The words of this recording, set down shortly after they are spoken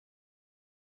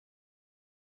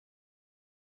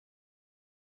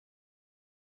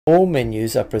all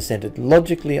menus are presented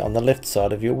logically on the left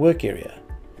side of your work area.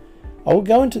 I will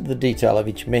go into the detail of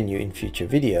each menu in future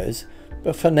videos,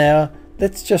 but for now,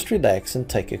 let's just relax and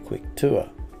take a quick tour.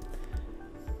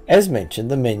 As mentioned,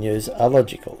 the menus are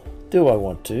logical. Do I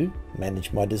want to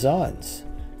manage my designs,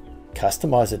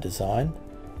 customize a design,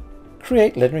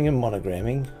 create lettering and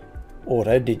monogramming,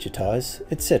 auto digitize,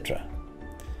 etc.?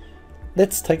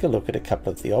 Let's take a look at a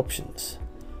couple of the options,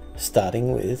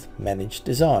 starting with Manage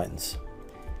Designs.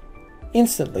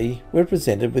 Instantly, we're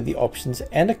presented with the options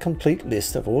and a complete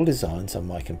list of all designs on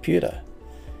my computer.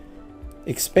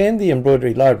 Expand the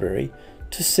embroidery library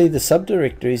to see the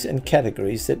subdirectories and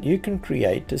categories that you can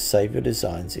create to save your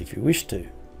designs if you wish to.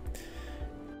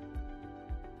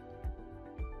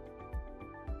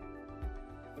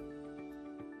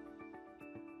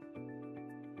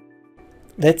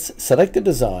 Let's select a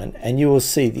design and you will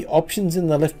see the options in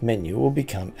the left menu will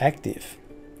become active.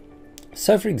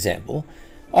 So for example,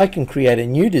 I can create a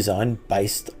new design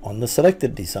based on the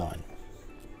selected design.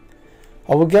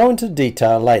 I will go into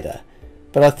detail later,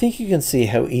 but I think you can see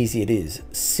how easy it is.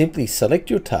 Simply select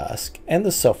your task and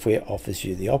the software offers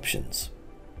you the options.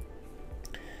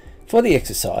 For the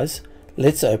exercise,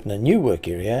 let's open a new work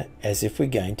area as if we're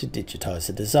going to digitize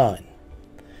a design.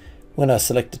 When I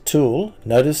select a tool,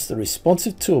 notice the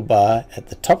responsive toolbar at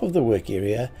the top of the work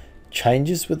area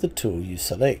changes with the tool you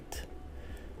select.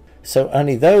 So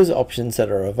only those options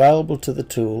that are available to the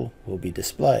tool will be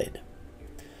displayed.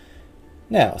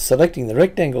 Now, selecting the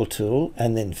rectangle tool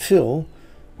and then fill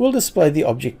will display the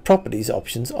object properties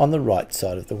options on the right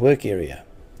side of the work area.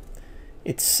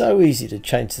 It's so easy to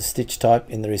change the stitch type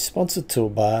in the responsive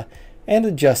toolbar and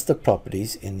adjust the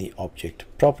properties in the object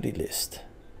property list.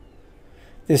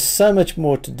 There's so much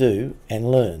more to do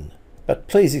and learn, but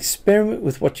please experiment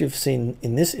with what you've seen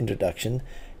in this introduction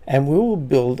and we will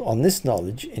build on this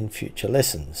knowledge in future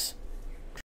lessons.